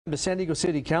The San Diego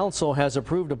City Council has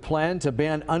approved a plan to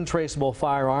ban untraceable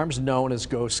firearms known as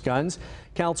ghost guns.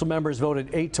 Council members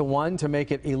voted 8-1 to make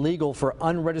it illegal for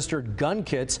unregistered gun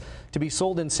kits to be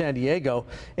sold in San Diego,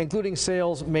 including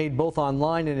sales made both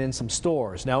online and in some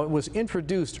stores. Now, it was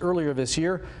introduced earlier this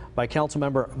year by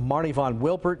Councilmember Marni Von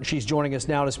Wilpert. She's joining us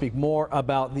now to speak more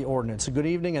about the ordinance. Good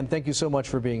evening, and thank you so much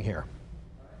for being here.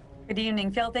 Good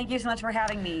evening, Phil. Thank you so much for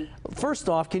having me. First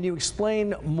off, can you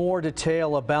explain more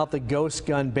detail about the ghost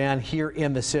gun ban here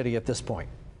in the city at this point?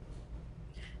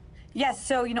 Yes,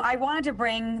 so, I wanted to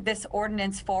bring this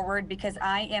ordinance forward because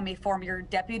I am a former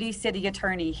deputy city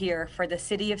attorney here for the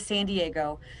city of San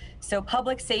Diego. So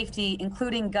public safety,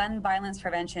 including gun violence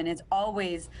prevention, is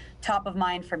always top of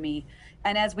mind for me.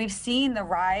 And as we've seen the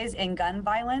rise in gun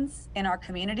violence in our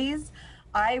communities,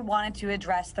 I wanted to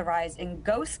address the rise in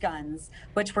ghost guns,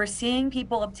 which we're seeing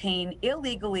people obtain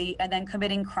illegally and then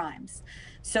committing crimes.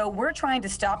 So we're trying to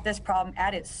stop this problem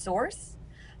at its source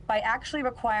by actually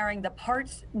requiring the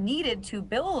parts needed to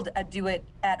build a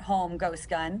do-it-at-home ghost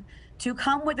gun to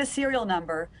come with a serial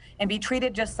number and be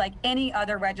treated just like any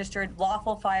other registered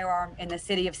lawful firearm in the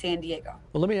city of San Diego.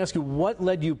 Well, let me ask you, what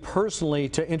led you personally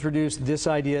to introduce this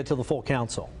idea to the full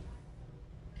council?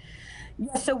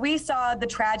 Yeah, so we saw the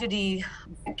tragedy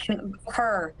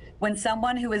occur when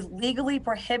someone who is legally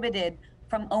prohibited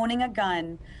from owning a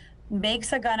gun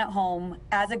makes a gun at home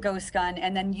as a ghost gun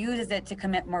and then uses it to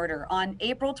commit murder. On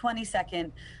April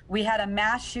 22nd, we had a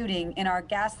mass shooting in our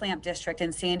gas lamp district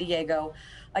in San Diego.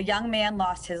 A young man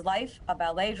lost his life, a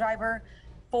valet driver.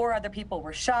 4 other people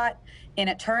were shot, and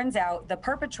it turns out the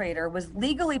perpetrator was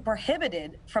legally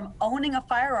prohibited from owning a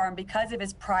firearm because of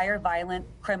his prior violent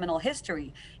criminal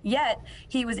history. Yet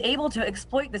he was able to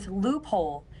exploit this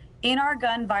loophole in our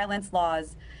gun violence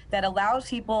laws that allows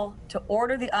people to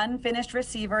order the unfinished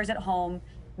receivers at home,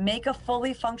 make a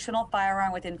fully functional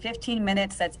firearm within 15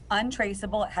 minutes that's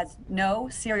untraceable, it has no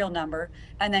serial number,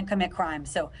 and then commit crime.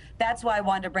 So that's why I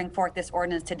wanted to bring forth this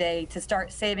ordinance today to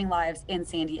start saving lives in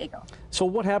San Diego. So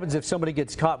what happens if somebody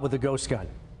gets caught with a ghost gun?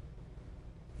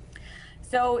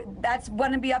 So that's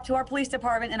going to be up to our police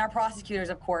department and our prosecutors,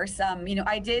 of course.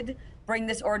 I did bring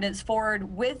this ordinance forward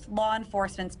with law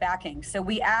enforcement's backing. So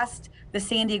we asked the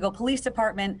San Diego Police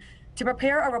Department to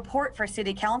prepare a report for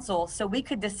City Council so we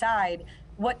could decide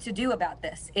what to do about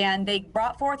this. And they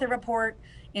brought forth a report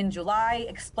in July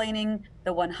explaining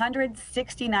the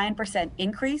 169%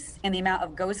 increase in the amount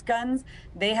of ghost guns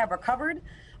they have recovered,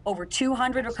 over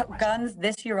 200 guns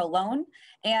this year alone.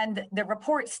 And the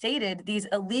report stated these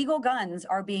illegal guns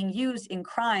are being used in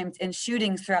crimes and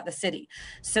shootings throughout the city.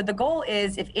 So the goal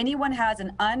is if anyone has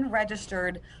an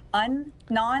unregistered,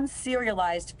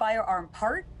 non-serialized firearm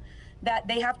part, that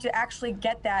they have to actually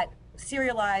get that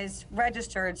serialized,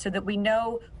 registered, so that we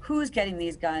know who's getting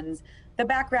these guns. The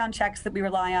background checks that we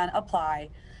rely on apply.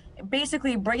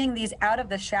 Basically bringing these out of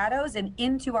the shadows and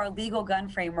into our legal gun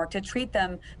framework to treat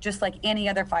them just like any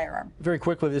other firearm. Very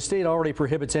quickly, the state already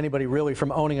prohibits anybody really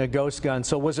from owning a ghost gun.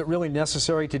 So was it really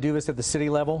necessary to do this at the city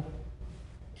level?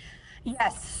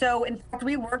 Yes. So in fact,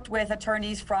 we worked with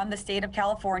attorneys from the state of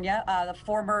California, the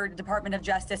former Department of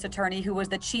Justice attorney who was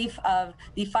the chief of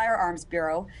the Firearms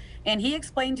Bureau. And he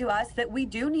explained to us that we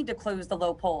do need to close the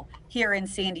loophole here in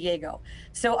San Diego.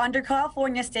 So under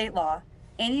California state law,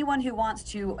 anyone who wants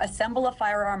to assemble a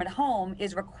firearm at home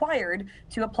is required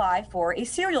to apply for a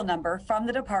serial number from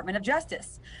the Department of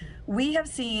Justice. We have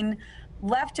seen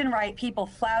left and right people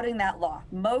flouting that law.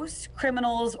 Most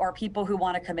criminals or people who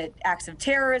want to commit acts of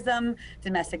terrorism,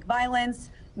 domestic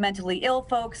violence, mentally ill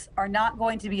folks are not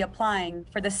going to be applying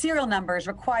for the serial numbers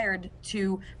required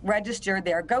to register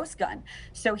their ghost gun.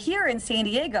 So here in San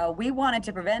Diego, we wanted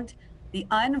to prevent the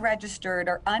unregistered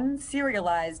or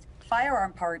unserialized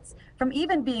firearm parts from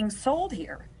even being sold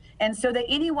here. And so that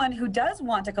anyone who does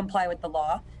want to comply with the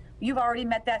law, you've already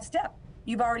met that step.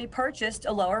 You've already purchased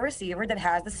a lower receiver that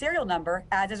has the serial number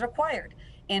as is required.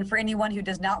 And for anyone who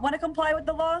does not want to comply with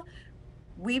the law,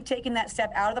 we've taken that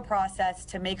step out of the process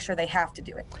to make sure they have to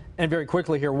do it. And very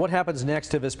quickly here, what happens next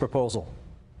to this proposal?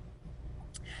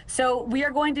 So we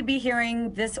are going to be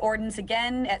hearing this ordinance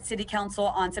again at City Council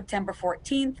on September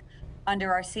 14th.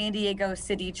 Under our San Diego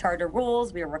City Charter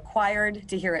rules, we are required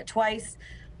to hear it twice.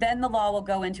 Then the law will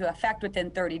go into effect within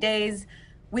 30 days.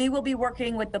 We will be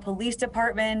working with the police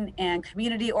department and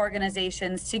community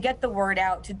organizations to get the word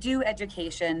out, to do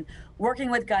education,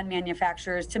 working with gun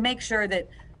manufacturers to make sure that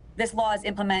this law is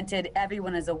implemented,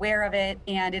 everyone is aware of it,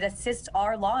 and it assists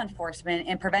our law enforcement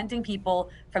in preventing people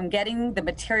from getting the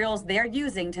materials they're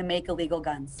using to make illegal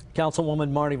guns.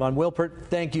 Councilwoman Marni Von Wilpert,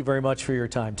 thank you very much for your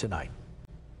time tonight.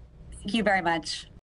 Thank you very much.